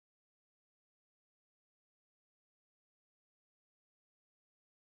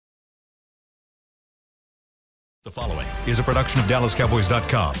The following is a production of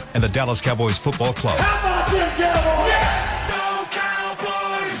DallasCowboys.com and the Dallas Cowboys Football Club. How about them Cowboys? Yeah! Go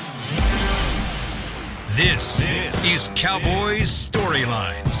Cowboys! This is Cowboys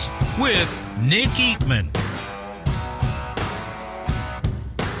Storylines with Nick Eatman.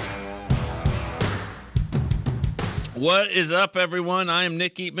 What is up, everyone? I am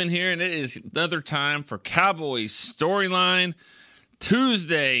Nick Eatman here, and it is another time for Cowboys Storyline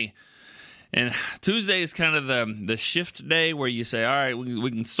Tuesday. And Tuesday is kind of the shift day where you say, all right,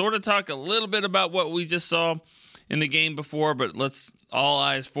 we can sort of talk a little bit about what we just saw in the game before, but let's all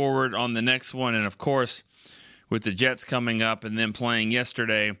eyes forward on the next one. And, of course, with the Jets coming up and then playing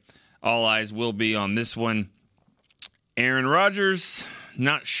yesterday, all eyes will be on this one. Aaron Rodgers,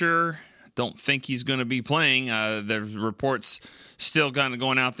 not sure. Don't think he's going to be playing. There's reports still kind of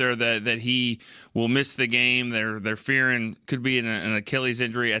going out there that he will miss the game. They're fearing could be an Achilles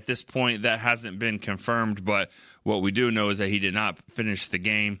injury. At this point, that hasn't been confirmed, but what we do know is that he did not finish the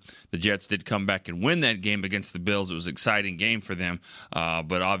game. The Jets did come back and win that game against the Bills. It was an exciting game for them,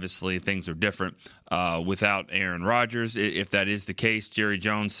 but obviously things are different without Aaron Rodgers. If that is the case, Jerry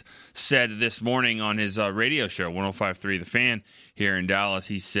Jones said this morning on his radio show, 105.3 The Fan here in Dallas,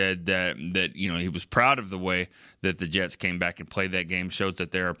 he said that he was proud of the way that the Jets came back and played that game. Shows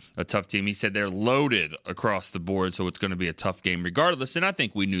that they're a tough team. He said they're loaded across the board, so it's going to be a tough game regardless. And I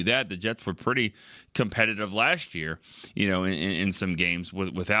think we knew that. The Jets were pretty competitive last year, in some games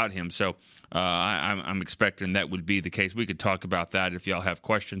without him. So I'm expecting that would be the case. We could talk about that if y'all have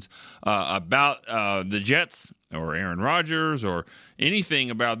questions about the Jets or Aaron Rodgers or anything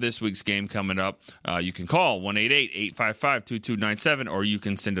about this week's game coming up. You can call 1-888-855-2297, or you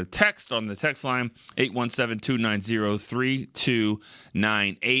can send a text on the text line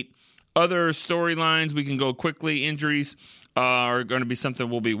 817-290-3298. Other storylines, we can go quickly. Injuries are going to be something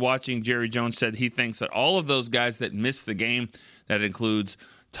we'll be watching. Jerry Jones said he thinks that all of those guys that missed the game, that includes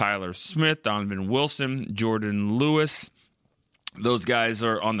Tyler Smith, Donovan Wilson, Jordan Lewis, those guys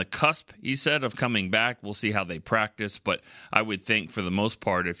are on the cusp, he said, of coming back. We'll see how they practice, but I would think for the most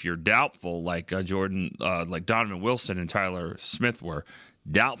part, if you're doubtful, like Donovan Wilson and Tyler Smith were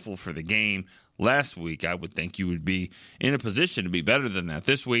doubtful for the game last week, I would think you would be in a position to be better than that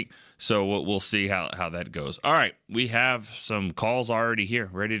this week. So we'll see how that goes. All right, we have some calls already here,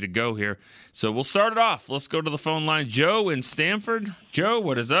 ready to go here. So we'll start it off. Let's go to the phone line. Joe in Stamford. Joe,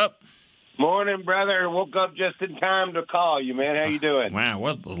 what is up? Morning, brother. Woke up just in time to call you, man. How you doing? Wow,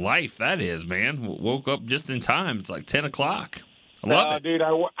 what life that is, man. Woke up just in time. It's like 10 o'clock. I love it. Dude,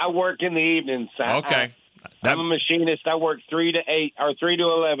 I work in the evenings. Okay. I'm a machinist. I work 3 to 8 or 3 to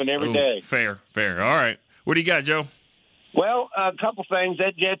 11 every day. Fair. All right. What do you got, Joe? Well, a couple things.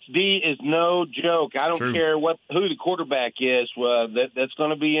 That Jets D is no joke. I don't care who the quarterback is. That's going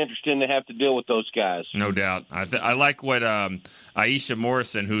to be interesting to have to deal with those guys. No doubt. I like what Aisha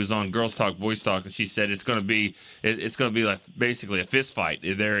Morrison, who's on Girls Talk, Boys Talk, she said it's going to be like basically a fist fight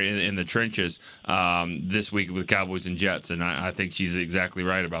there in the trenches this week with Cowboys and Jets, and I think she's exactly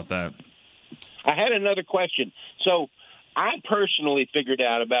right about that. I had another question. So I personally figured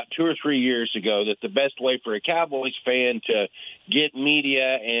out about 2 or 3 years ago that the best way for a Cowboys fan to get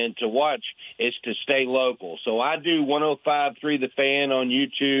media and to watch is to stay local. So I do 105.3 The Fan on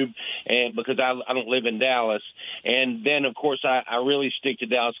YouTube, and because I don't live in Dallas. And then, of course, I really stick to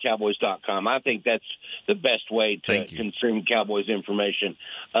DallasCowboys.com. I think that's the best way to consume Cowboys information.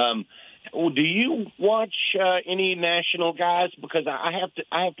 Do you watch any national guys? Because I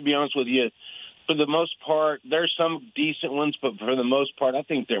have to be honest with you. For the most part, there's some decent ones, but for the most part, I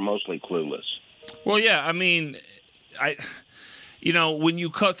think they're mostly clueless. Well, yeah, I mean, when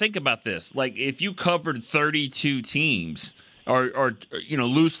you think about this, like if you covered 32 teams, or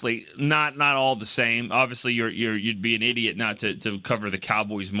loosely, not all the same. Obviously, you'd be an idiot not to cover the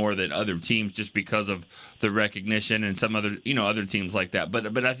Cowboys more than other teams just because of the recognition and some other other teams like that. But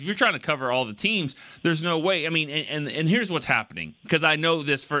if you're trying to cover all the teams, there's no way. I mean, and here's what's happening, because I know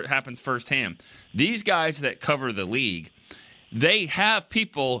this happens firsthand. These guys that cover the league, they have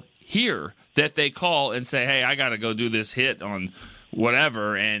people here that they call and say, "Hey, I got to go do this hit on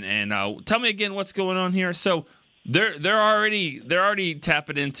whatever," and tell me again what's going on here. So. They're already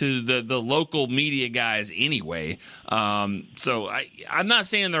tapping into the local media guys anyway. So I'm not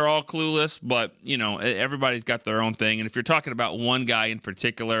saying they're all clueless, but everybody's got their own thing. And if you're talking about one guy in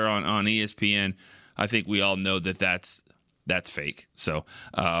particular on ESPN, I think we all know that's fake. So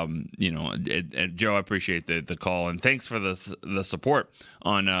Joe, I appreciate the call, and thanks for the support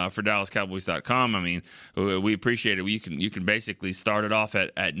on for DallasCowboys.com. I mean, we appreciate it. You can basically start it off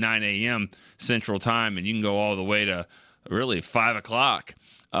at 9 a.m. Central Time, and you can go all the way to really 5 o'clock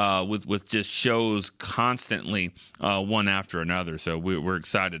with just shows constantly, one after another. So we're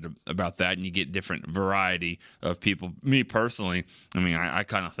excited about that, and you get different variety of people. Me personally, I mean, I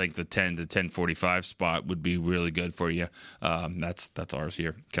kind of think the 10 to 10:45 spot would be really good for you. That's ours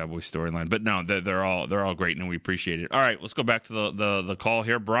here, Cowboys Storyline. But no, they're all great, and we appreciate it. All right, let's go back to the call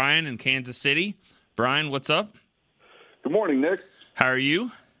here. Brian in Kansas City. Brian, what's up? Good morning, Nick. How are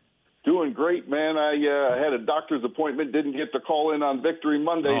you? Doing great, man. I had a doctor's appointment, didn't get to call in on Victory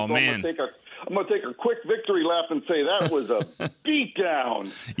Monday, Oh, so man. I'm going to take a quick victory lap and say that was a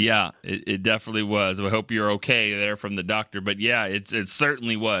beatdown. Yeah, it definitely was. I hope you're okay there from the doctor, but yeah, it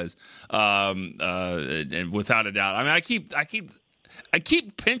certainly was, and without a doubt. I mean, I keep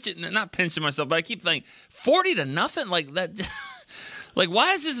not pinching myself, but I keep thinking 40-0 like that. Like,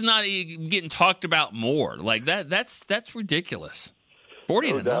 why is this not getting talked about more? Like that's ridiculous.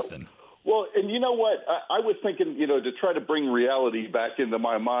 40-0. Well, and you know what? I was thinking, to try to bring reality back into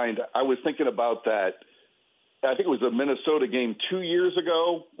my mind, I was thinking about that. I think it was a Minnesota game 2 years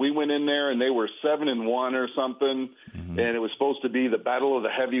ago. We went in there and they were 7-1 or something, and it was supposed to be the battle of the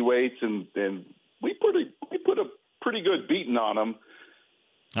heavyweights, and we put a pretty good beating on them.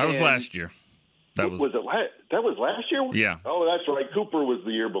 That was last year. That was last year? Yeah. Oh, that's right. Cooper was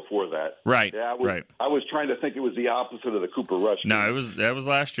the year before that. Right. Yeah, right. I was trying to think it was the opposite of the Cooper Rush. No, that was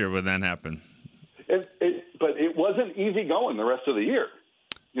last year when that happened. But it wasn't easy going the rest of the year.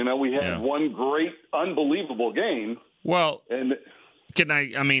 We had one great, unbelievable game. Well, and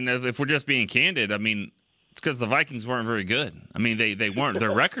if we're just being candid, I mean, it's because the Vikings weren't very good. I mean, they weren't.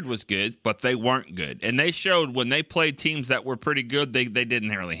 Their record was good, but they weren't good. And they showed when they played teams that were pretty good, they didn't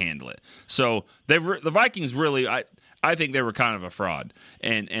really handle it. So the Vikings really, I think they were kind of a fraud,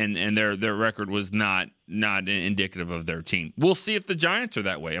 and their record was not indicative of their team. We'll see if the Giants are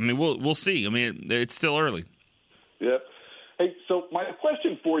that way. I mean, we'll see. I mean, it's still early. Yep. Hey, so my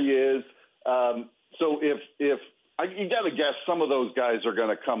question for you is, so if you got to guess some of those guys are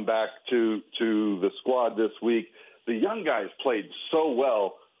going to come back to the squad this week. The young guys played so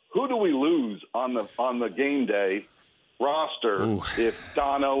well. Who do we lose on the game day roster if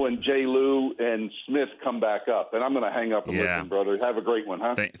Dono and J. Lou and Smith come back up? And I'm going to hang up and listen, brother. Have a great one,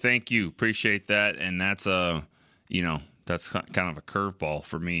 huh? Thank you. Appreciate that. And that's that's kind of a curveball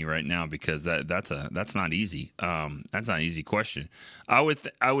for me right now because that's not easy. That's not an easy question. I would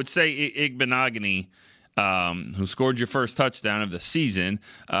say Igbenogany, who scored your first touchdown of the season,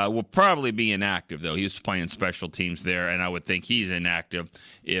 will probably be inactive, though. He was playing special teams there, and I would think he's inactive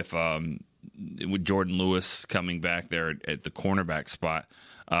if with Jordan Lewis coming back there at the cornerback spot.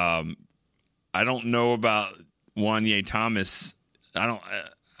 I don't know about Wanye Thomas. How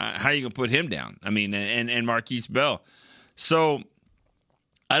are you going to put him down? I mean, and Marquise Bell. So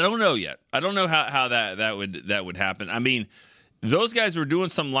I don't know yet. I don't know how that would happen. I mean, those guys were doing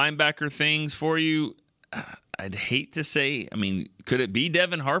some linebacker things for you. I'd hate to say, I mean, could it be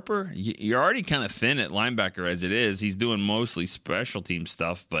Devin Harper? You're already kind of thin at linebacker as it is. He's doing mostly special team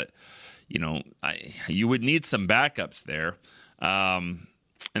stuff, but, you would need some backups there. And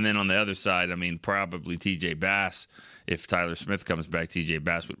then on the other side, I mean, probably TJ Bass. If Tyler Smith comes back, TJ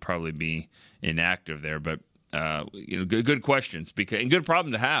Bass would probably be inactive there. But, good questions and good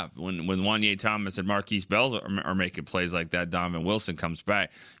problem to have when Wanye Thomas and Marquise Bell are making plays like that. Donovan Wilson comes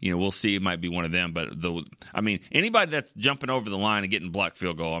back. We'll see. It might be one of them. But anybody that's jumping over the line and getting blocked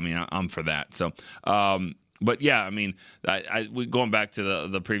field goal, I mean, I'm for that. So, but yeah, I mean, we going back to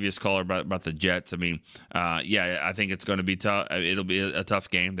the previous caller about the Jets. I mean, I think it's going to be tough. It'll be a tough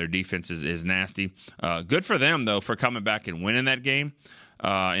game. Their defense is nasty. Good for them though for coming back and winning that game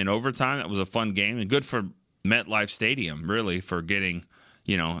in overtime. That was a fun game and good for MetLife Stadium, really, for getting,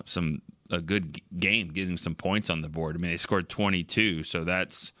 a good game, getting some points on the board. I mean, they scored 22, so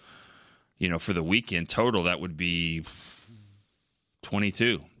that's, for the weekend total, that would be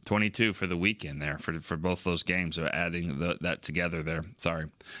 22 for the weekend there for both those games. So adding that together there. Sorry,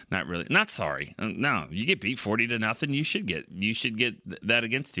 not really, not sorry. No, you get beat 40-0. You should get that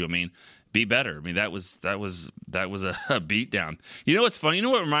against you. I mean, be better. I mean, that was a beat down. You know what's funny? You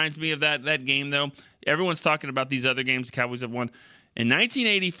know what reminds me of that game though? Everyone's talking about these other games the Cowboys have won. In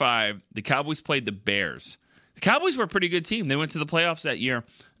 1985, the Cowboys played the Bears. The Cowboys were a pretty good team. They went to the playoffs that year,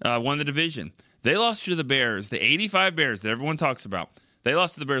 won the division. They lost to the Bears, the 85 Bears that everyone talks about. They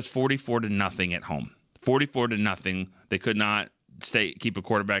lost to the Bears 44-0 at home. 44-0. They could not keep a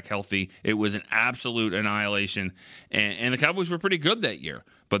quarterback healthy. It was an absolute annihilation. And the Cowboys were pretty good that year.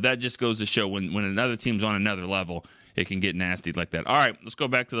 But that just goes to show when another team's on another level, it can get nasty like that. All right, let's go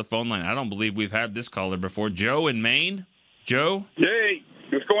back to the phone line. I don't believe we've had this caller before. Joe in Maine. Joe? Hey,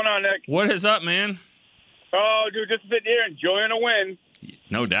 what's going on, Nick? What is up, man? Oh, dude, just sitting here enjoying a win.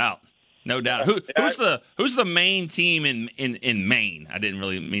 No doubt. Who's the main team in Maine? I didn't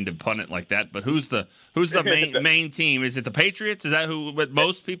really mean to pun it like that, but who's the main team? Is it the Patriots? Is that what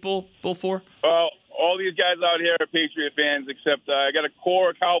most people pull for? Well, all these guys out here are Patriot fans, except I got a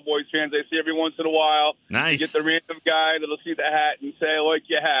core of Cowboys fans I see every once in a while. Nice. You get the random guy that'll see the hat and say, "I like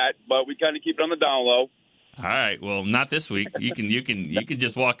your hat," but we kind of keep it on the down low. All right. Well, not this week. You can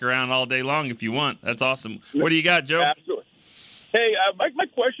just walk around all day long if you want. That's awesome. What do you got, Joe? Absolutely. Hey, my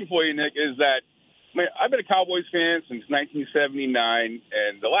question for you, Nick, is that I've been a Cowboys fan since 1979,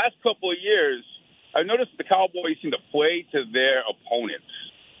 and the last couple of years, I've noticed the Cowboys seem to play to their opponents.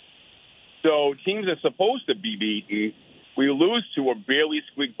 So teams are supposed to be beaten, we lose to or barely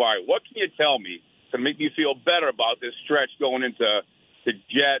squeak by. What can you tell me to make me feel better about this stretch going into the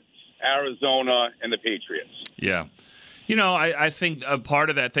Jets, Arizona, and the Patriots? Yeah. I think a part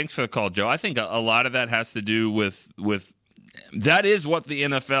of that, thanks for the call, Joe, I think a lot of that has to do with that is what the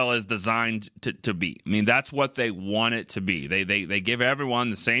NFL is designed to be. I mean, that's what they want it to be. They give everyone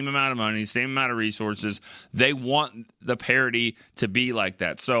the same amount of money, same amount of resources. They want the parity to be like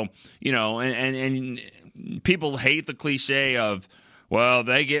that. So, and people hate the cliche of, well,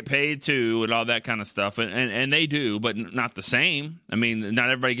 they get paid too and all that kind of stuff. And they do, but not the same. I mean, not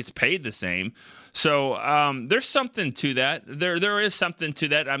everybody gets paid the same. So there's something to that. There is something to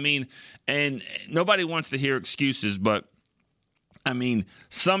that. I mean, and nobody wants to hear excuses, but I mean,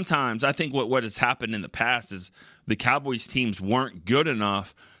 sometimes I think what has happened in the past is the Cowboys teams weren't good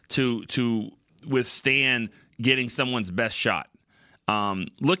enough to withstand getting someone's best shot.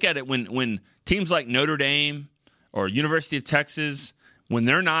 Look at it when teams like Notre Dame or University of Texas, when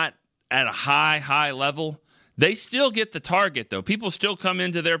they're not at a high level, they still get the target, though. People still come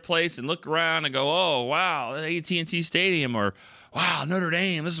into their place and look around and go, oh, wow, AT&T Stadium, or wow, Notre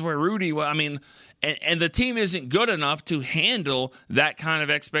Dame, this is where Rudy was. I mean, and the team isn't good enough to handle that kind of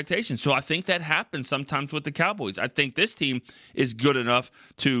expectation. So I think that happens sometimes with the Cowboys. I think this team is good enough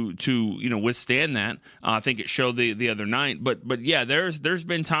to withstand that. I think it showed the other night. But yeah, there's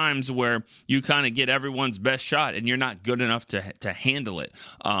been times where you kind of get everyone's best shot and you're not good enough to handle it.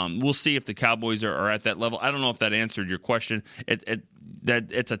 We'll see if the Cowboys are at that level. I don't know if that answered your question.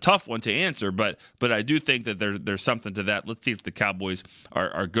 That it's a tough one to answer, but I do think that there's something to that. Let's see if the Cowboys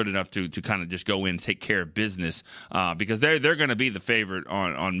are good enough to kind of just go in and take care of business, because they're going to be the favorite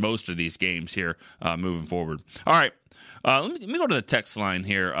on most of these games here moving forward. All right, let me go to the text line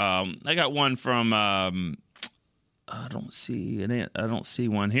here. I got one from I don't see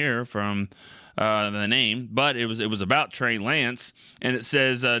one here from the name, but it was about Trey Lance, and it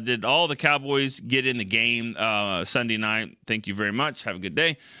says, did all the Cowboys get in the game Sunday night? Thank you very much. Have a good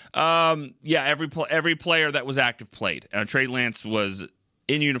day. Yeah, every player that was active played. Trey Lance was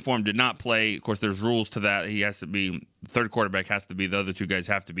in uniform, did not play. Of course, there's rules to that. He has to be, third quarterback has to be, the other two guys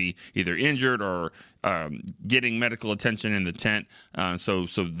have to be either injured or getting medical attention in the tent. So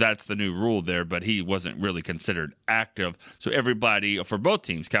that's the new rule there, but he wasn't really considered active. So everybody, for both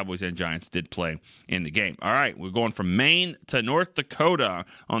teams, Cowboys and Giants, did play in the game. All right, we're going from Maine to North Dakota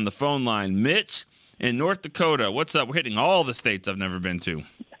on the phone line. Mitch in North Dakota, what's up? We're hitting all the states I've never been to.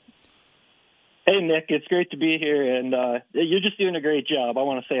 Hey, Nick, it's great to be here, and you're just doing a great job. I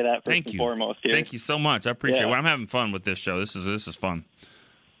want to say that first and foremost here. Thank you so much. I appreciate it. Well, I'm having fun with this show. This is fun.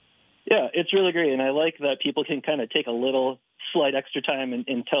 Yeah, it's really great, and I like that people can kind of take a little slight extra time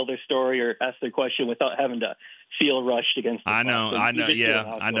and tell their story or ask their question without having to feel rushed against the I know.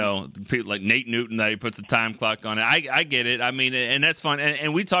 Yeah, I know. People like Nate Newton, that he puts a time clock on it. I get it. I mean, and that's fun.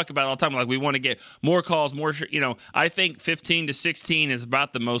 And we talk about it all the time. Like, we want to get more calls, more. I think 15 to 16 is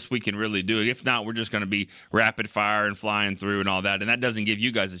about the most we can really do. If not, we're just going to be rapid fire and flying through and all that. And that doesn't give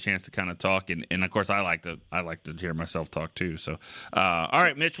you guys a chance to kind of talk. And of course, I like to hear myself talk too. So, all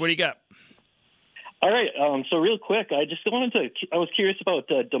right, Mitch, what do you got? All right, so real quick, I was curious about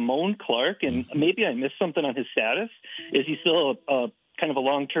Damone Clark, and maybe I missed something on his status. Is he still a kind of a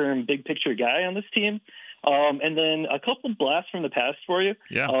long-term, big-picture guy on this team? And then a couple blasts from the past for you.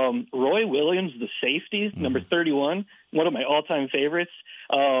 Yeah. Roy Williams, the safety, number 31, one of my all-time favorites,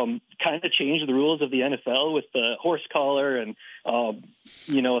 kind of changed the rules of the NFL with the horse collar and,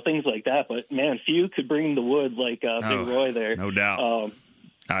 things like that. But, man, few could bring the wood like Big Roy there. No doubt.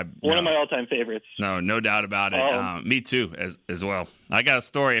 One of my all-time favorites. No doubt about it. Me too, as well. I got a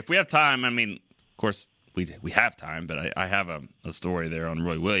story. If we have time, I mean, of course, we have time, but I have a story there on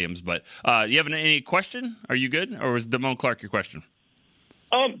Roy Williams. But you have any question? Are you good? Or was Damone Clark your question?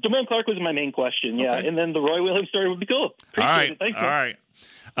 Damone Clark was my main question, yeah. Okay. And then the Roy Williams story would be cool. Appreciate it. Thanks, all right.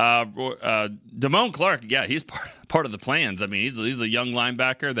 Damone Clark, yeah, he's part of the plans. I mean, he's a young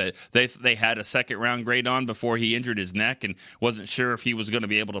linebacker that they had a second-round grade on before he injured his neck and wasn't sure if he was going to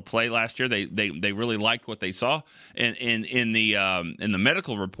be able to play last year. They really liked what they saw in the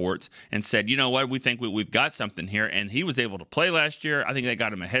medical reports and said, you know what, we think we've got something here. And he was able to play last year. I think they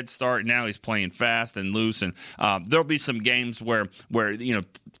got him a head start. Now he's playing fast and loose, and there'll be some games where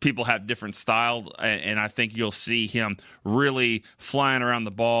people have different styles, and I think you'll see him really flying around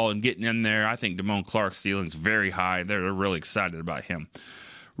the ball and getting in there. I think Damone Clark's ceiling's very high. They're really excited about him.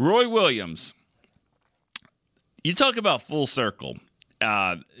 Roy Williams, you talk about full circle.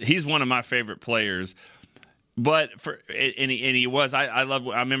 He's one of my favorite players. But he was. I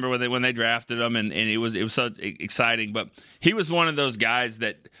remember when they drafted him, and it was so exciting. But he was one of those guys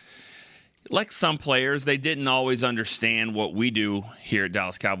that, like some players, they didn't always understand what we do here at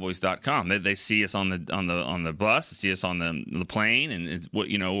DallasCowboys.com. They see us on the bus, they see us on the plane, and it's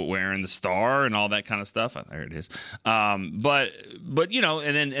wearing the star and all that kind of stuff. Oh, there it is. But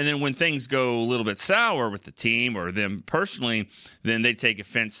and then when things go a little bit sour with the team or them personally, then they take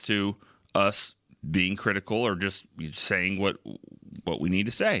offense to us being critical or just saying what we need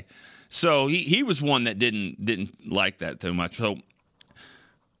to say. So he was one that didn't like that too much. So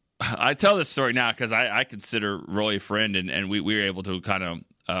I tell this story now because I consider Roy a friend, and we were able to kind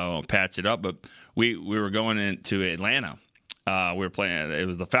of patch it up. But we were going into Atlanta. We were playing. It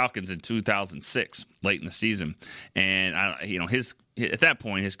was the Falcons in 2006, late in the season, and at that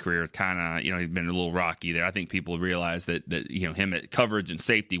point his career is kind of he's been a little rocky there. I think people realized that him at coverage and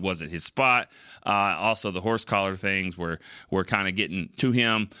safety wasn't his spot. Also, the horse collar things were kind of getting to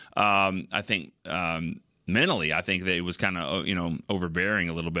him. I think. Mentally, I think that it was kind of overbearing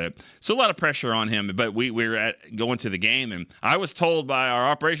a little bit, so a lot of pressure on him. But we were going to the game, and I was told by our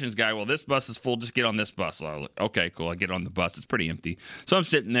operations guy, "Well, this bus is full. Just get on this bus." So I was like, "Okay, cool." I get on the bus; it's pretty empty. So I'm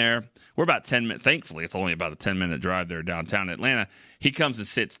sitting there. We're about 10 minutes. Thankfully, it's only about a 10-minute drive there downtown Atlanta. He comes and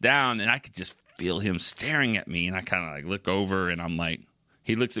sits down, and I could just feel him staring at me. And I kind of look over, and I'm like,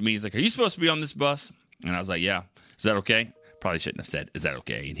 he looks at me. He's like, "Are you supposed to be on this bus?" And I was like, "Yeah." "Is that okay?" Probably shouldn't have said, "Is that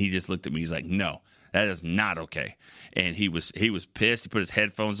okay?" And he just looked at me. He's like, "No. That is not okay." And he was pissed. He put his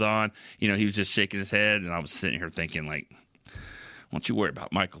headphones on. He was just shaking his head. And I was sitting here thinking, why don't you worry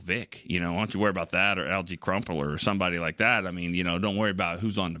about Michael Vick? Why don't you worry about that or Algie Crumpler or somebody like that? I mean, don't worry about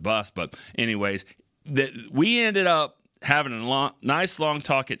who's on the bus. But anyways, we ended up having a nice long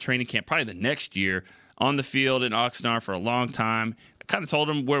talk at training camp, probably the next year on the field in Oxnard for a long time. Kind of told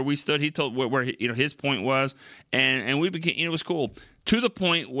him where we stood. He told where his point was, and we became. It was cool to the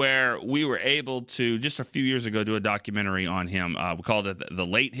point where we were able to just a few years ago do a documentary on him. We called it The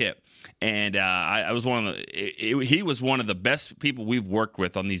Late Hit, and I was one of he was one of the best people we've worked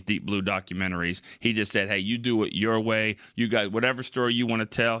with on these Deep Blue documentaries. He just said, "Hey, you do it your way. You guys, whatever story you want to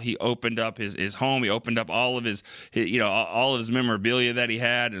tell." He opened up his home. He opened up all of his all of his memorabilia that he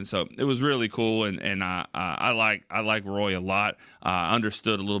had, and so it was really cool. And I like Roy a lot.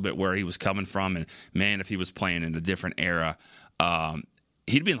 Understood a little bit where he was coming from, and man, if he was playing in a different era,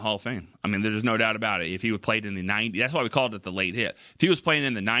 he'd be in the Hall of Fame. I mean, there's no doubt about it. If he would played in the 90s, that's why we called it the late hit. If he was playing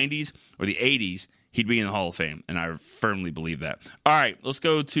in the 90s or the 80s, he'd be in the Hall of Fame, and I firmly believe that. All right, let's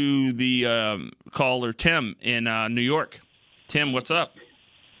go to the caller, Tim in New York. Tim, what's up?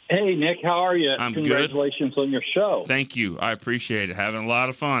 Hey, Nick, how are you? I'm Congratulations on your show. Thank you. I appreciate it. Having a lot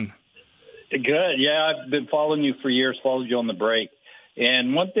of fun. Good. Yeah, I've been following you for years, followed you on the break.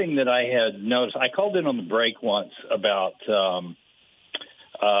 And one thing that I had noticed, I called in on the break once about,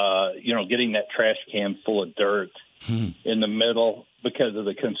 getting that trash can full of dirt in the middle because of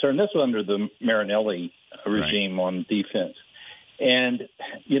the concern. This was under the Marinelli regime on defense. And,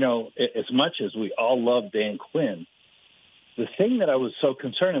 as much as we all love Dan Quinn, the thing that I was so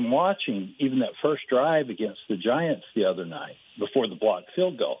concerned in watching, even that first drive against the Giants the other night before the blocked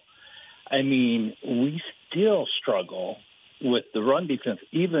field goal, I mean, we still struggle with the run defense,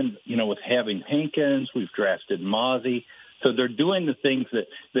 even, with having Hankins. We've drafted Mozzie. So they're doing the things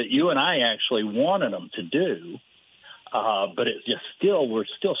that you and I actually wanted them to do. But it's just we're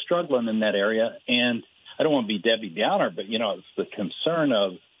still struggling in that area. And I don't want to be Debbie Downer, but, it's the concern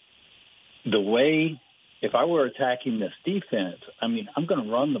of the way, if I were attacking this defense, I mean, I'm going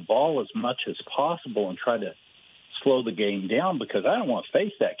to run the ball as much as possible and try to slow the game down because I don't want to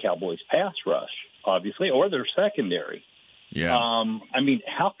face that Cowboys pass rush, obviously, or their secondary. Yeah. I mean,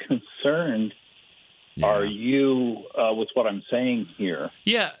 how concerned are you with what I'm saying here?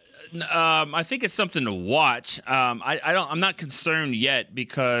 Yeah. I think it's something to watch. I'm not concerned yet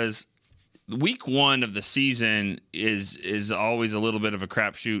because week one of the season is always a little bit of a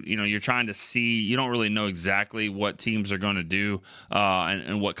crapshoot. You're trying to see. You don't really know exactly what teams are going to do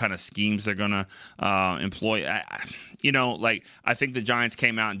and what kind of schemes they're going to employ. I think the Giants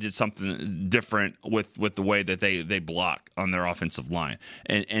came out and did something different with the way that they block on their offensive line,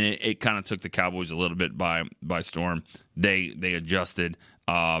 and it kind of took the Cowboys a little bit by storm. They adjusted,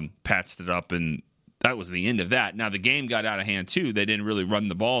 patched it up, and that was the end of that. Now, the game got out of hand, too. They didn't really run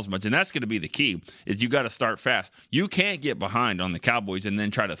the ball as much, and that's going to be the key, is you got to start fast. You can't get behind on the Cowboys and then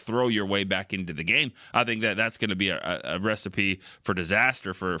try to throw your way back into the game. I think that's going to be a recipe for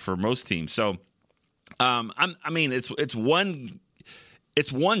disaster for most teams. So, it's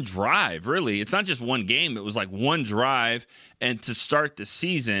one drive, really. It's not just one game. It was like one drive, and to start the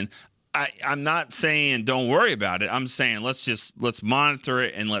season, I'm not saying don't worry about it. I'm saying let's monitor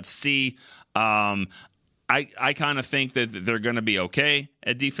it and let's see. I kind of think that they're going to be okay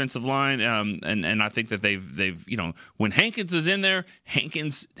at defensive line, and I think that they've when Hankins is in there,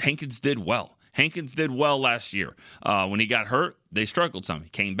 Hankins did well. Hankins did well last year. When he got hurt, they struggled some. He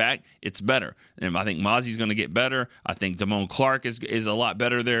came back, it's better. And I think Mozzie's going to get better. I think Damone Clark is a lot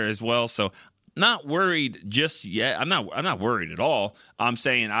better there as well. So not worried just yet. I'm not worried at all. I'm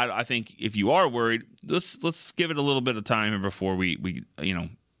saying I think if you are worried, let's give it a little bit of time before we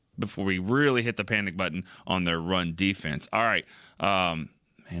really hit the panic button on their run defense. All right.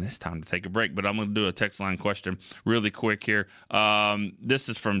 Man, it's time to take a break, but I'm going to do a text line question really quick here. This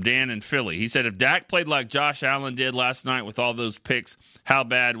is from Dan in Philly. He said, if Dak played like Josh Allen did last night with all those picks, how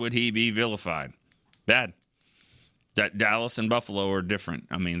bad would he be vilified? Bad. Dallas and Buffalo are different.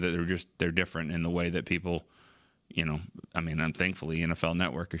 I mean, they're different in the way that people, and thankfully NFL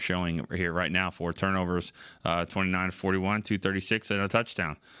Network is showing here right now 4 turnovers, 29-41, 236 and a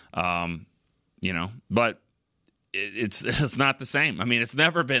touchdown. But it's not the same. I mean, it's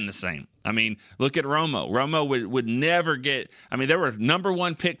never been the same. I mean, look at Romo. Romo would never get – there were number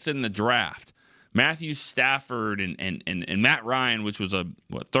 1 picks in the draft. Matthew Stafford and Matt Ryan, which was a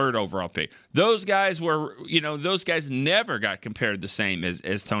 3rd overall pick. Those guys were, those guys never got compared the same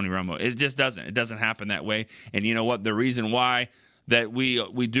as Tony Romo. It just doesn't. It doesn't happen that way. And you know what? The reason why that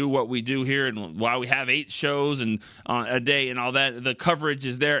we do what we do here and why we have 8 shows and a day and all that, the coverage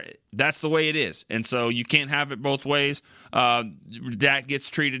is there. That's the way it is. And so you can't have it both ways. Dak gets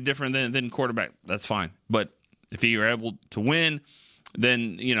treated different than quarterback. That's fine. But if you're able to win,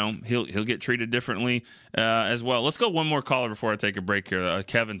 then he'll get treated differently as well. Let's go one more caller before I take a break here.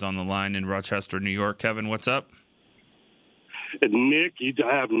 Kevin's on the line in Rochester, New York. Kevin, what's up? Nick,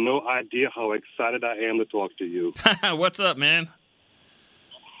 I have no idea how excited I am to talk to you. What's up, man?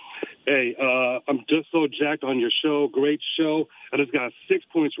 Hey, I'm just so jacked on your show. Great show. I just got 6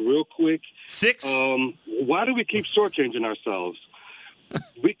 points real quick. 6? Why do we keep shortchanging ourselves?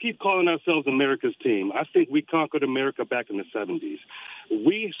 We keep calling ourselves America's team. I think we conquered America back in the 70s.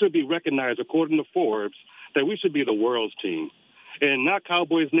 We should be recognized, according to Forbes, that we should be the world's team. And not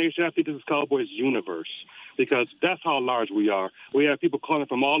Cowboys Nation. I think this is Cowboys Universe, because that's how large we are. We have people calling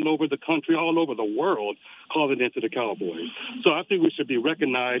from all over the country, all over the world, calling into the Cowboys. So I think we should be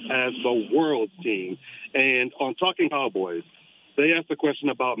recognized as the world's team. And on Talking Cowboys, they asked a question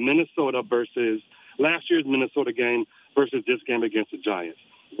about Minnesota versus last year's Minnesota game versus this game against the Giants.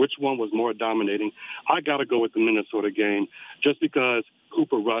 Which one was more dominating? I got to go with the Minnesota game just because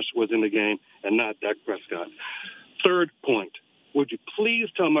Cooper Rush was in the game and not Dak Prescott. Third point, would you please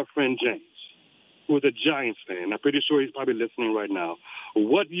tell my friend James, who is a Giants fan, I'm pretty sure he's probably listening right now,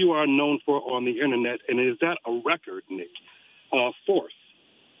 what you are known for on the internet, and is that a record, Nick? Fourth,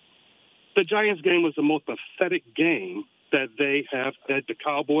 the Giants game was the most pathetic game that that the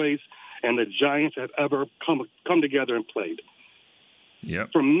Cowboys and the Giants have ever come together and played. Yep.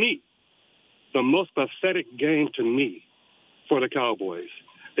 For me, the most pathetic game to me for the Cowboys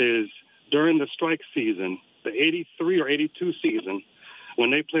is during the strike season, the 83 or 82 season, when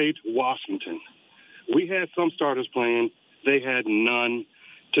they played Washington. We had some starters playing. They had none.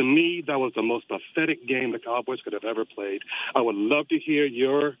 To me, that was the most pathetic game the Cowboys could have ever played. I would love to hear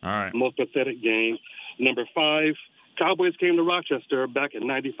your most pathetic game. Number 5, Cowboys came to Rochester back in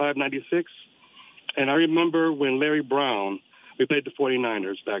 95, 96. And I remember when Larry Brown, we played the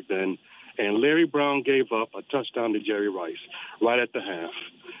 49ers back then, and Larry Brown gave up a touchdown to Jerry Rice right at the half.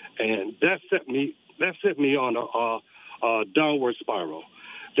 And that set me on a downward spiral.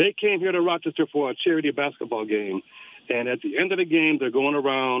 They came here to Rochester for a charity basketball game, and at the end of the game, they're going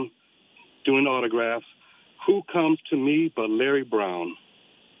around doing autographs. Who comes to me but Larry Brown?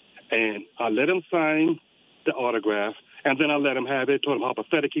 And I let him sign the autograph, and then I let him have it, told him how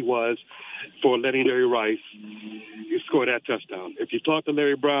pathetic he was for letting Jerry Rice score that touchdown. If you talk to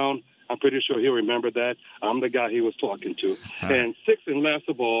Larry Brown, I'm pretty sure he'll remember that. I'm the guy he was talking to. Right. And sixth and last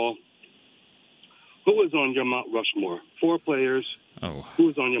of all, who was on your Mount Rushmore? 4 players. Oh. Who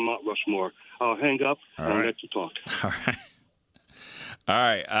was on your Mount Rushmore? I'll hang up and I'll let you talk. All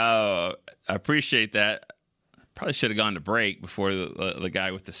right. I appreciate that. Probably should have gone to break before the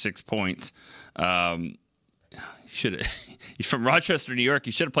guy with the 6 points. He's from Rochester, New York.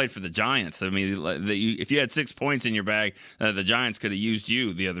 You should have played for the Giants. I mean, if you had 6 points in your bag, the Giants could have used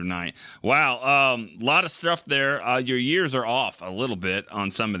you the other night. Wow, a lot of stuff there. Your years are off a little bit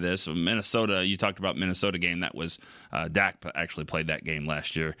on some of this. Minnesota, you talked about Minnesota game. That was Dak actually played that game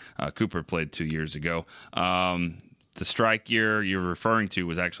last year. Cooper played 2 years ago. The strike year you're referring to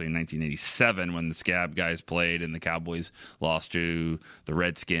was actually in 1987 when the Scab guys played and the Cowboys lost to the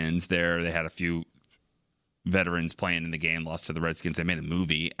Redskins there. They had a few veterans playing in the game, lost to the Redskins. They made a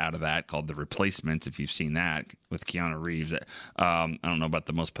movie out of that called The Replacements, if you've seen that, with Keanu Reeves. I don't know about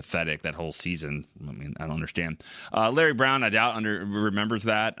the most pathetic, that whole season. I mean, I don't understand. Larry Brown, I doubt remembers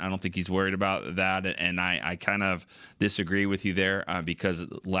that. I don't think he's worried about that, and I kind of disagree with you there because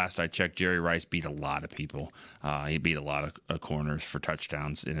last I checked, Jerry Rice beat a lot of people. He beat a lot of corners for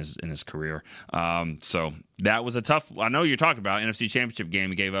touchdowns in his career. So that was a tough – I know you're talking about NFC Championship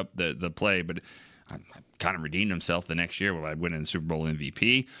game. He gave up the play, but – kind of redeemed himself the next year by winning the Super Bowl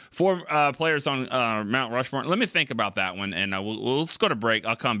MVP. 4 players on Mount Rushmore. Let me think about that one, and let's go to break.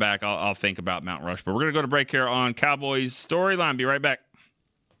 I'll come back. I'll think about Mount Rushmore. We're going to go to break here on Cowboys Storyline. Be right back.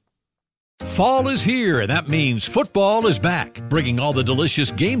 Fall is here, and that means football is back, bringing all the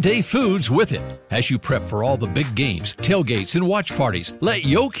delicious game day foods with it. As you prep for all the big games, tailgates, and watch parties, let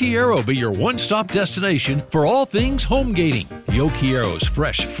Yo Quiero be your one-stop destination for all things home gating. Yo Quiero's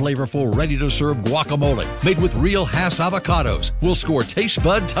fresh, flavorful, ready-to-serve guacamole, made with real Hass avocados, will score taste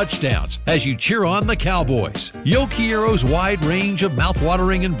bud touchdowns as you cheer on the Cowboys. Yo Quiero's wide range of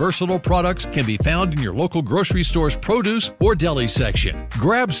mouth-watering and versatile products can be found in your local grocery store's produce or deli section.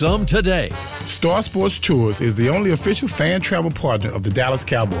 Grab some today. Star Sports Tours is the only official fan travel partner of the Dallas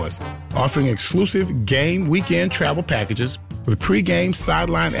Cowboys, offering exclusive game weekend travel packages with pre-game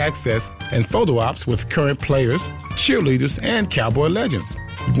sideline access and photo ops with current players, cheerleaders, and Cowboy legends.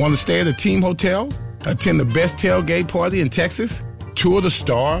 You want to stay at a team hotel, attend the best tailgate party in Texas, tour the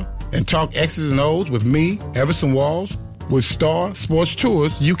Star, and talk X's and O's with me, Everson Walls? With Star Sports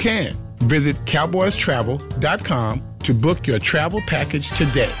Tours, you can. Visit cowboystravel.com to book your travel package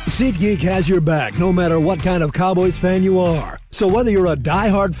today. SeatGeek has your back no matter what kind of Cowboys fan you are. So whether you're a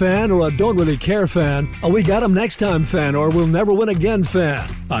diehard fan or a don't really care fan, a we got 'em next time fan or we'll never win again fan,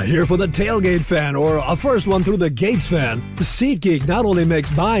 a here for the tailgate fan or a first one through the gates fan, SeatGeek not only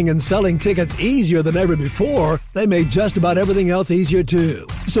makes buying and selling tickets easier than ever before, they made just about everything else easier too.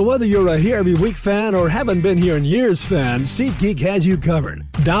 So whether you're a here every week fan or haven't been here in years fan, SeatGeek has you covered.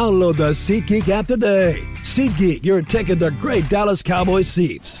 Download the SeatGeek app today. SeatGeek, your ticket to great Dallas Cowboys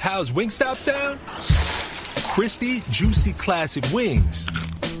seats. How's Wingstop sound? Crispy, juicy, classic wings.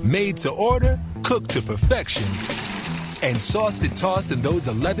 Made to order, cooked to perfection. And sauced and tossed in those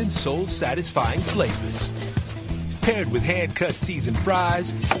 11 soul-satisfying flavors. Paired with hand-cut seasoned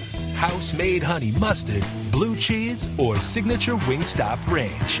fries, house-made honey mustard, blue cheese, or signature Wingstop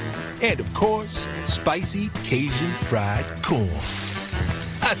ranch. And, of course, spicy Cajun fried corn.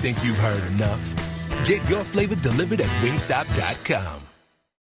 I think you've heard enough. Get your flavor delivered at Wingstop.com.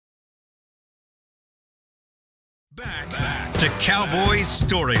 Back to Cowboys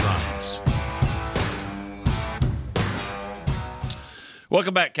Storylines.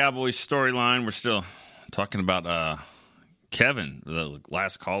 Welcome back, Cowboys Storyline. We're still talking about Kevin, the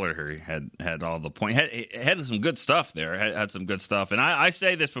last caller here, had all the point. Had some good stuff there. Had some good stuff. And I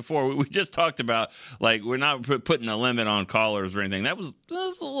say this before. We just talked about, like, we're not putting a limit on callers or anything. That was a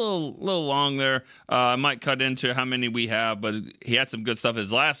little long there. I might cut into how many we have, but he had some good stuff.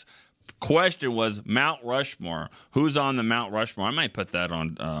 His last question was Mount Rushmore. Who's on the Mount Rushmore? I might put that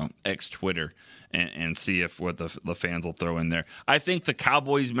on X Twitter and see if what the fans will throw in there. I think the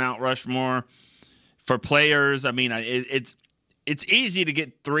Cowboys Mount Rushmore for players, I mean, it's easy to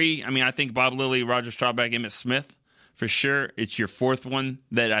get 3. I mean, I think Bob Lilly, Roger Staubach, Emmitt Smith, for sure. It's your 4th one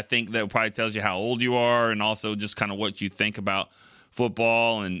that I think that probably tells you how old you are and also just kind of what you think about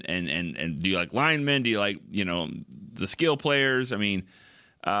football and do you like linemen? Do you like, the skill players? I mean,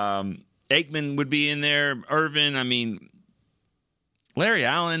 Aikman would be in there. Irvin, I mean, Larry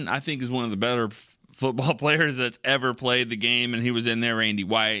Allen, I think, is one of the better football players that's ever played the game, and he was in there. Randy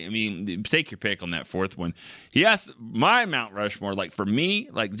White. I mean, take your pick on that 4th one. He asked my Mount Rushmore, like for me,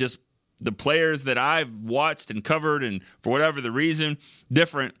 like just the players that I've watched and covered, and for whatever the reason,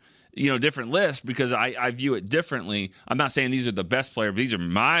 different. different list because I view it differently. I'm not saying these are the best players, but these are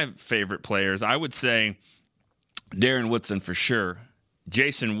my favorite players. I would say Darren Woodson for sure,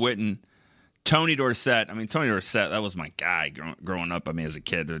 Jason Witten, Tony Dorsett. I mean, Tony Dorsett, that was my guy growing up. I mean, as a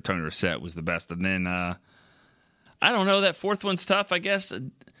kid, Tony Dorsett was the best. And then, I don't know, that fourth one's tough, I guess.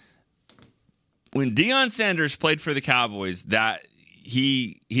 When Deion Sanders played for the Cowboys, that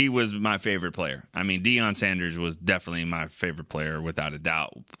he was my favorite player. I mean, Deion Sanders was definitely my favorite player without a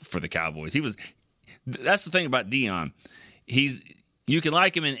doubt for the Cowboys. That's the thing about Deion. You can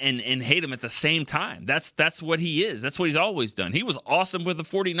like him and hate him at the same time. That's what he is. That's what he's always done. He was awesome with the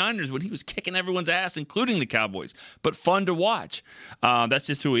 49ers when he was kicking everyone's ass, including the Cowboys, but fun to watch. That's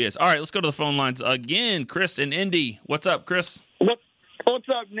just who he is. All right, let's go to the phone lines again. Chris in Indy. What's up, Chris? What's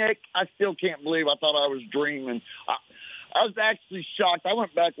up, Nick? I still can't believe I thought I was dreaming. I was actually shocked. I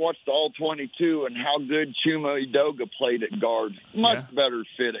went back and watched the All-22 and how good Chuma Edoga played at guard. Much better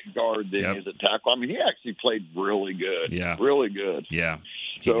fit at guard than he is at tackle. I mean, he actually played really good. Yeah. Really good. Yeah,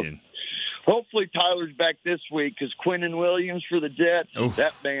 he did. Hopefully Tyler's back this week because Quinnen Williams for the Jets,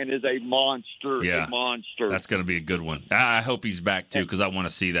 that man is a monster. Yeah. A monster. That's going to be a good one. I hope he's back, too, because I want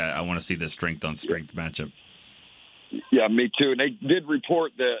to see that. I want to see the strength-on-strength matchup. Yeah, me too. And they did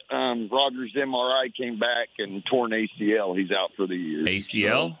report that Rodgers' MRI came back and torn ACL. He's out for the year.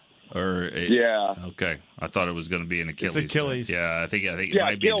 ACL? Yeah. Okay. I thought it was going to be an Achilles. It's Achilles. Yeah, I think it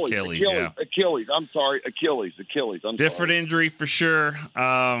might be an Achilles. Achilles. I'm sorry. Achilles. Different injury for sure.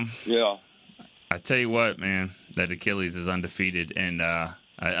 Yeah. I tell you what, man, that Achilles is undefeated. And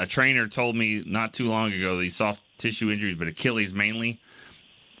a trainer told me not too long ago these soft tissue injuries, but Achilles mainly.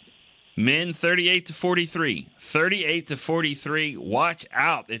 Men 38 to 43. 38 to 43. Watch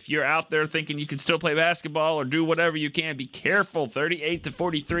out. If you're out there thinking you can still play basketball or do whatever you can, be careful. 38 to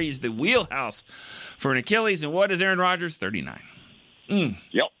 43 is the wheelhouse for an Achilles. And what is Aaron Rodgers? 39.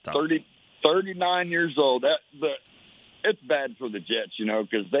 Yep. 39 years old. It's bad for the Jets,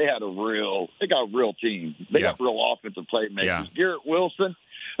 because they got a real team. They got real offensive playmakers. Yeah. Garrett Wilson,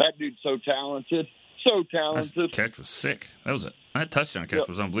 that dude's so talented. So talented. That catch was sick. That touchdown catch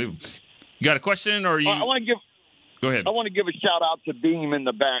was unbelievable. You got a question, or you? Go ahead. I want to give a shout out to Beam in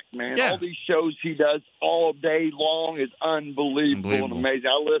the back, man. Yeah. All these shows he does all day long is unbelievable and amazing.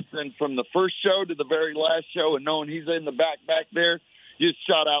 I listened from the first show to the very last show, and knowing he's in the back there, just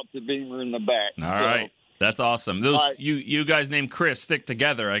shout out to Beamer in the back. All right. That's awesome. You guys named Chris stick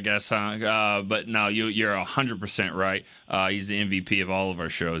together, I guess, huh? But no, you're 100% right. He's the MVP of all of our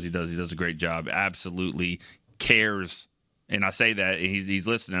shows. He does a great job. Absolutely cares, and I say that he's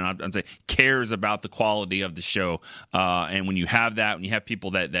listening. I'm saying cares about the quality of the show. And when you have that, when you have people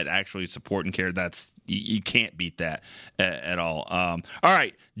that actually support and care, you can't beat that at all. All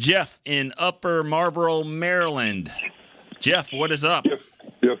right, Jeff in Upper Marlboro, Maryland. Jeff, what is up?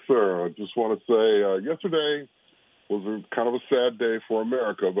 Yes, sir. I just want to say yesterday was kind of a sad day for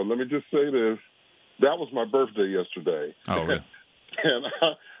America, but let me just say this. That was my birthday yesterday. Oh, really? and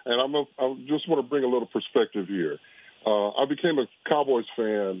I just want to bring a little perspective here. I became a Cowboys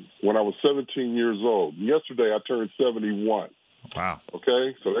fan when I was 17 years old. Yesterday, I turned 71. Wow.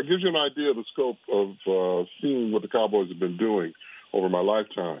 Okay? So that gives you an idea of the scope of seeing what the Cowboys have been doing over my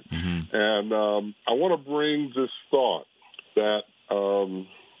lifetime. Mm-hmm. And I want to bring this thought that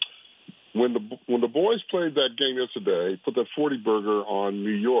when the boys played that game yesterday, put that 40 burger on New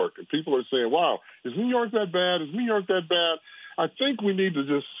York, and people are saying, wow, is New York that bad? Is New York that bad? I think we need to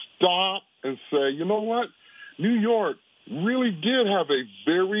just stop and say, you know what? New York really did have a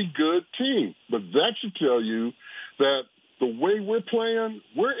very good team, but that should tell you that the way we're playing,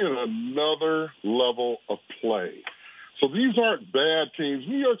 we're in another level of play. So these aren't bad teams.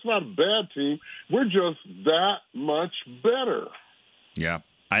 New York's not a bad team. We're just that much better. Yeah,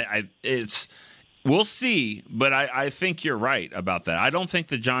 we'll see, but I think you're right about that. I don't think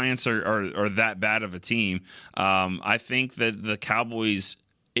the Giants are that bad of a team. I think that the Cowboys,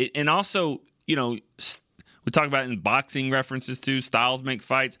 and also, we talk about in boxing references too, styles make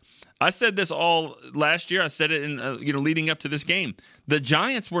fights. I said this all last year. I said it in leading up to this game. The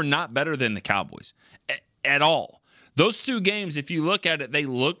Giants were not better than the Cowboys at all. Those two games, if you look at it, they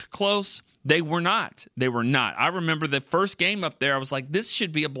looked close. They were not. They were not. I remember the first game up there, I was like, this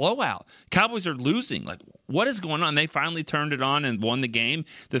should be a blowout. Cowboys are losing. Like, what is going on? They finally turned it on and won the game.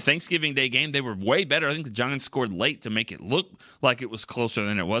 The Thanksgiving Day game, they were way better. I think the Giants scored late to make it look like it was closer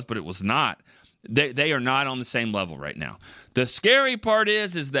than it was, but it was not. They are not on the same level right now. The scary part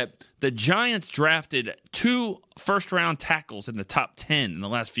is that the Giants drafted 2 first-round tackles in the top 10 in the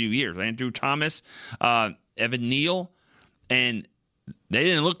last few years. Andrew Thomas, Evan Neal, and they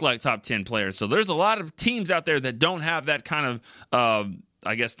didn't look like top 10 players. So there's a lot of teams out there that don't have that kind of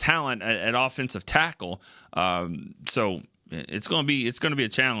I guess, talent at offensive tackle. So it's going to be a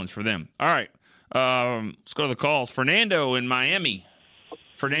challenge for them. All right, let's go to the calls. Fernando in Miami.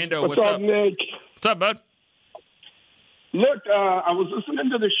 Fernando, what's up, Nick? What's up, bud? Look, I was listening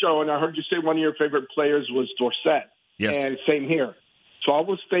to the show, and I heard you say one of your favorite players was Dorsett. Yes. And same here. So I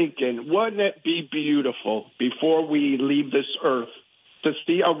was thinking, wouldn't it be beautiful before we leave this earth to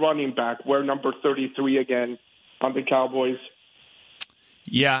see a running back wear number 33 again on the Cowboys?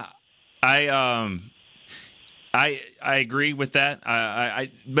 Yeah, I agree with that.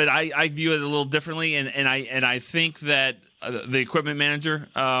 But I view it a little differently, and I think that the equipment manager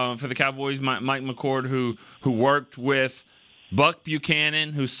for the Cowboys, Mike McCord, who worked with Buck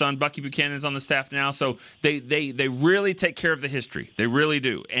Buchanan, whose son Bucky Buchanan is on the staff now, so they really take care of the history. They really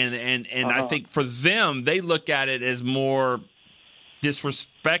do, and I think for them, they look at it as more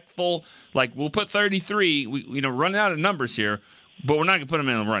disrespectful. Like, we'll put 33. We running out of numbers here. But we're not going to put him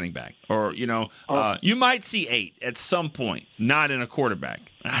in a running back. Or, you might see 8 at some point, not in a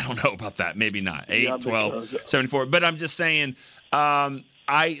quarterback. I don't know about that. Maybe not. 8, 12, 74. But I'm just saying, as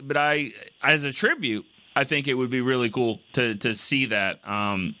a tribute, I think it would be really cool to see that.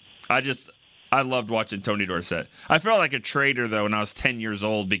 I loved watching Tony Dorsett. I felt like a traitor, though, when I was 10 years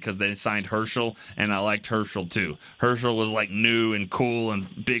old because they signed Herschel, and I liked Herschel, too. Herschel was, like, new and cool and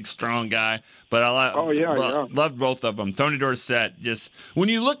big, strong guy. But I loved both of them. Tony Dorsett, just when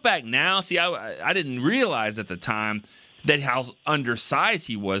you look back now, see, I didn't realize at the time that how undersized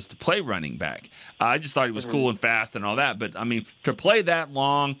he was to play running back. I just thought he was cool and fast and all that. But, I mean, to play that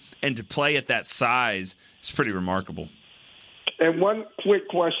long and to play at that size is pretty remarkable. And one quick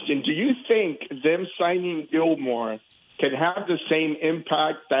question. Do you think them signing Gilmore can have the same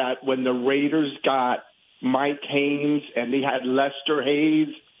impact that when the Raiders got Mike Haynes and they had Lester Hayes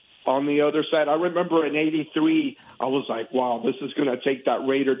on the other side? I remember in '83, I was like, wow, this is going to take that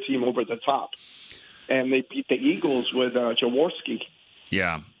Raider team over the top. And they beat the Eagles with Jaworski.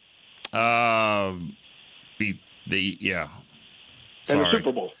 Yeah. And the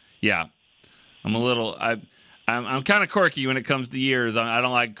Super Bowl. Yeah. I'm kind of quirky when it comes to years. I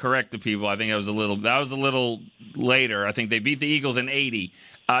don't like correcting people. I think that was a little later. I think they beat the Eagles in '80.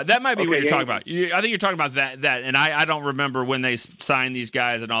 That might be what you're talking about. I think you're talking about that. And I don't remember when they signed these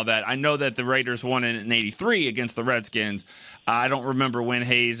guys and all that. I know that the Raiders won in '83 against the Redskins. I don't remember when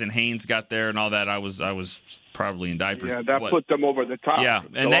Hayes and Haynes got there and all that. I was probably in diapers. Yeah, that put them over the top. Yeah,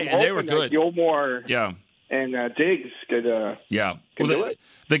 and so they were good. Gilmore. Yeah. And Diggs could the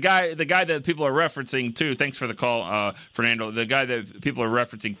guy that people are referencing too. Thanks for the call, Fernando. The guy that people are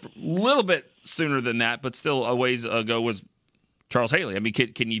referencing a little bit sooner than that, but still a ways ago, was Charles Haley. I mean,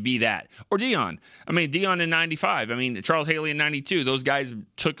 can you be that? Or Dion? I mean, Dion in '95. I mean, Charles Haley in '92. Those guys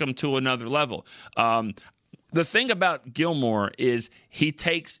took him to another level. The thing about Gilmore is he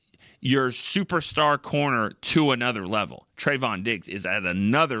takes your superstar corner to another level. Trayvon Diggs is at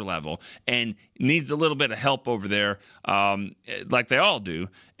another level and needs a little bit of help over there, like they all do.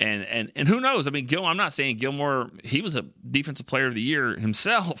 And who knows? I mean, I'm not saying Gilmore, he was a defensive player of the year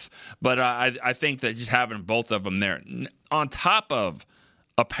himself, but I think that just having both of them there on top of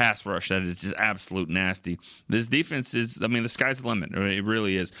a pass rush that is just absolute nasty. This defense is, I mean, the sky's the limit. It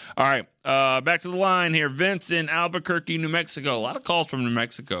really is. All right, back to the line here. Vince in Albuquerque, New Mexico. A lot of calls from New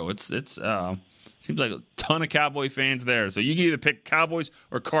Mexico. It seems like a ton of Cowboy fans there. So you can either pick Cowboys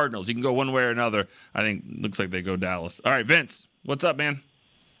or Cardinals. You can go one way or another. I think looks like they go Dallas. All right, Vince, what's up, man?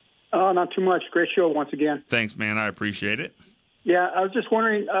 Not too much. Great show once again. Thanks, man. I appreciate it. Yeah, I was just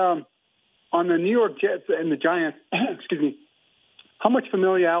wondering, on the New York Jets and the Giants, excuse me, how much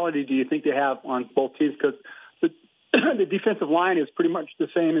familiarity do you think they have on both teams? Because the defensive line is pretty much the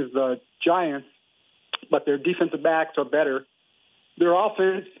same as the Giants, but their defensive backs are better. Their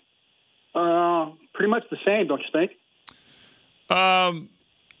offense, pretty much the same, don't you think?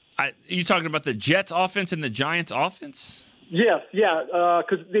 You talking about the Jets' offense and the Giants' offense? Yes, yeah,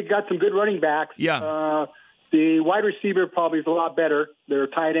 because they got some good running backs. Yeah. The wide receiver probably is a lot better. Their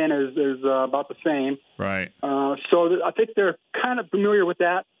tight end is about the same. Right. So I think they're kind of familiar with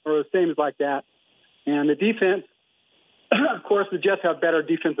that, or the same as like that. And the defense, of course, the Jets have better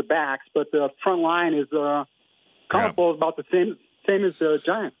defensive backs, but the front line is comparable, about the same as the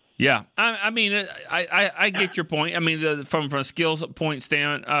Giants. Yeah, I mean, I get your point. I mean, from a skills point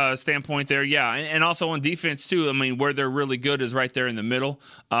standpoint there, yeah, and also on defense too. I mean, where they're really good is right there in the middle.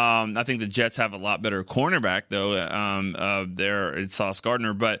 I think the Jets have a lot better cornerback though. There it's Sauce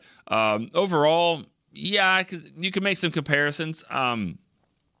Gardner, but overall, yeah, you can make some comparisons. I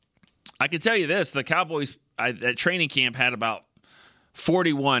can tell you this: the Cowboys at training camp had about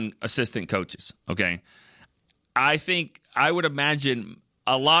 41 assistant coaches. Okay, I think I would imagine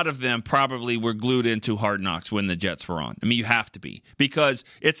a lot of them probably were glued into Hard Knocks when the Jets were on. I mean, you have to be, because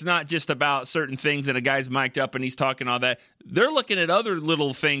it's not just about certain things and a guy's mic'd up and he's talking all that. They're looking at other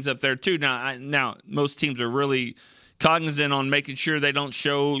little things up there too. Now most teams are really cognizant on making sure they don't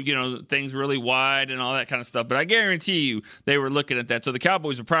show, things really wide and all that kind of stuff. But I guarantee you they were looking at that. So the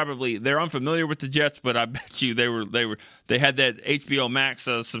Cowboys are they're unfamiliar with the Jets, but I bet you they had that HBO Max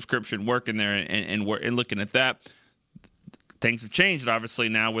subscription working there and looking at that. Things have changed, obviously,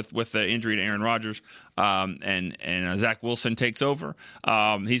 now with the injury to Aaron Rodgers, and Zach Wilson takes over.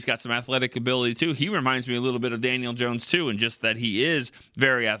 He's got some athletic ability, too. He reminds me a little bit of Daniel Jones, too, and just that he is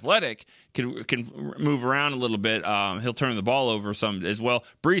very athletic, can move around a little bit. He'll turn the ball over some as well.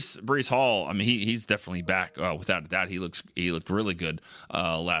 Breece Hall, I mean, he's definitely back, without a doubt. He looked really good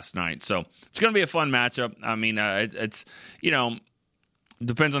last night. So it's going to be a fun matchup. I mean, it's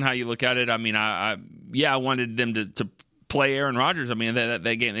depends on how you look at it. I mean, I wanted them to play Aaron Rodgers. I mean, that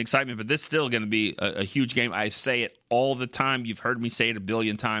game excitement, but this is still going to be a huge game. I say it all the time. You've heard me say it a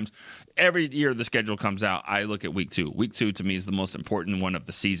billion times. Every year the schedule comes out, I look at week 2. Week 2 to me is the most important one of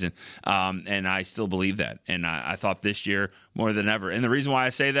the season, and I still believe that. And I thought this year more than ever. And the reason why I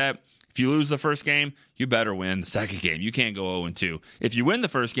say that, if you lose the first game, you better win the second game. You can't go 0-2. If you win the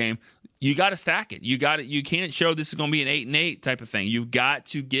first game, you got to stack it. You can't show this is going to be an 8-8 type of thing. You've got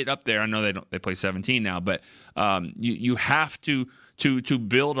to get up there. I know they play 17 now, but you have to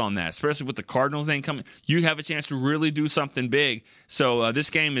build on that, especially with the Cardinals thing coming. You have a chance to really do something big. So this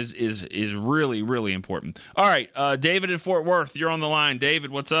game is really, really important. All right, David in Fort Worth, you're on the line. David,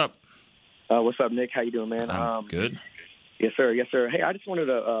 what's up? What's up, Nick? How you doing, man? Good. Yes, sir. Yes, sir. Hey, I just wanted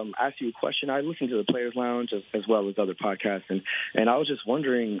to ask you a question. I listened to the Players Lounge as well as other podcasts, and I was just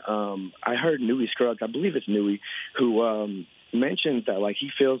wondering, I heard Newey Scruggs, I believe it's Newey, who mentioned that, like, he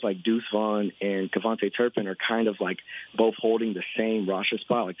feels like Deuce Vaughn and Kevontae Turpin are kind of, like, both holding the same roster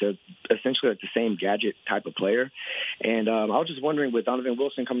spot. Like, they're essentially like the same gadget type of player. And I was just wondering, with Donovan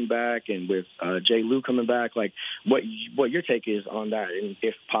Wilson coming back and with Jay Lou coming back, like, what your take is on that, and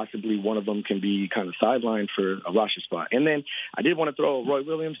if possibly one of them can be kind of sidelined for a roster spot. And then I did want to throw a Roy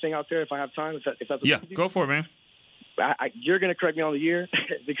Williams thing out there if I have time. If that's yeah, go for it, man. You're going to correct me on the year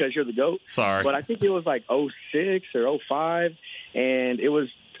because you're the GOAT. Sorry. But I think it was like 06 or 05, and it was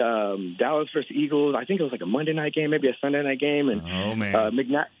Dallas versus Eagles. I think it was like a Monday night game, maybe a Sunday night game. And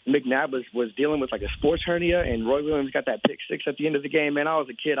McNabb was dealing with like a sports hernia, and Roy Williams got that pick six at the end of the game. Man, I was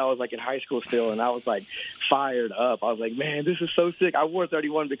a kid. I was like in high school still, and I was like fired up. I was like, man, this is so sick. I wore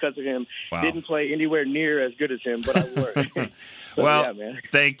 31 because of him. Wow. Didn't play anywhere near as good as him, but I wore it. So, well, yeah, man.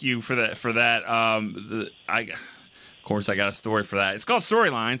 Thank you for that. Of course, I got a story for that. It's called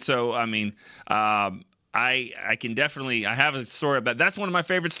StoryLine. So, I mean, I can definitely – I have a story about – that's one of my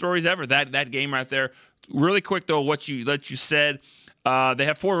favorite stories ever, that game right there. Really quick, though, what you said, they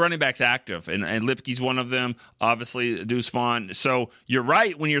have 4 running backs active, and Lipke's one of them, obviously Deuce Vaughn. So you're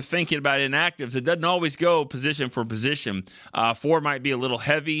right when you're thinking about inactives. It doesn't always go position for position. 4 might be a little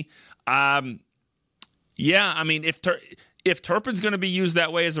heavy. Yeah, I mean, if Turpin's going to be used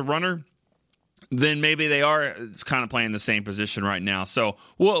that way as a runner – then maybe they are kind of playing the same position right now. So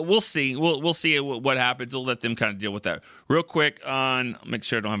we'll see. We'll see what happens. We'll let them kind of deal with that. Real quick make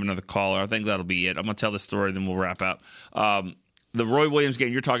sure I don't have another caller. I think that'll be it. I'm going to tell the story, then we'll wrap up. The Roy Williams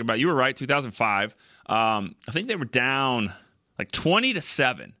game you're talking about, you were right, 2005. I think they were down like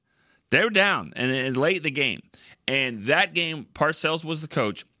 20-7. They were down and late in the game. And that game, Parcells was the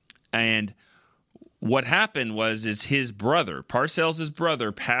coach. And what happened is his brother, Parcells'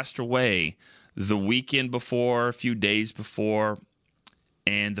 brother, passed away the weekend before, a few days before,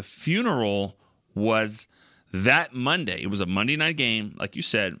 and the funeral was that Monday. It was a Monday night game, like you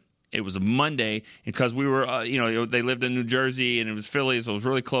said. It was a Monday because we were, they lived in New Jersey and it was Philly, so it was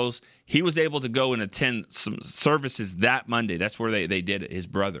really close. He was able to go and attend some services that Monday. That's where they did it. His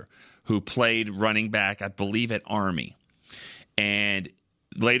brother, who played running back, I believe, at Army. And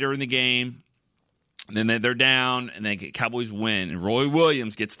later in the game, then they're down, and they get Cowboys win. And Roy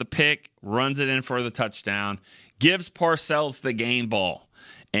Williams gets the pick, runs it in for the touchdown, gives Parcells the game ball.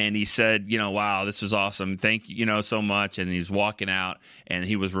 And he said, wow, this was awesome. Thank you, so much. And he was walking out, and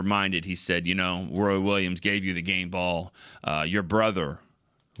he was reminded. He said, Roy Williams gave you the game ball. Your brother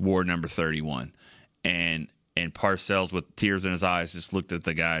wore number 31. And Parcells, with tears in his eyes, just looked at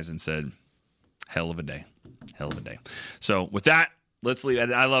the guys and said, hell of a day. Hell of a day. So with that, let's leave.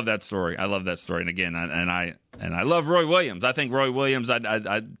 And I love that story. And again, I love Roy Williams. I think Roy Williams.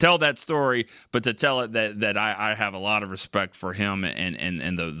 I tell that story, but to tell it that I have a lot of respect for him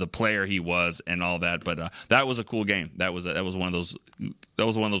and the player he was and all that. But that was a cool game. That was one of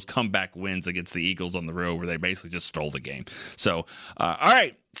those comeback wins against the Eagles on the road where they basically just stole the game. So all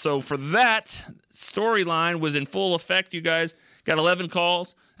right. So for that, StoryLine was in full effect. You guys got 11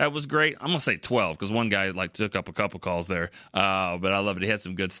 calls. That was great. I'm going to say 12 because one guy took up a couple calls there. But I love it. He had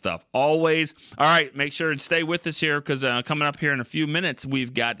some good stuff. Always. All right, make sure and stay with us here because coming up here in a few minutes,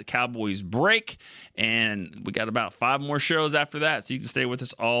 we've got the Cowboys break. And we got about 5 more shows after that. So you can stay with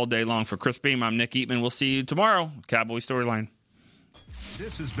us all day long. For Chris Beam, I'm Nick Eatman. We'll see you tomorrow. Cowboys Storyline.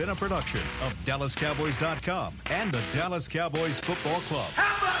 This has been a production of DallasCowboys.com and the Dallas Cowboys Football Club.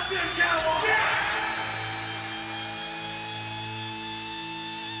 How about this, Cowboys? Yeah!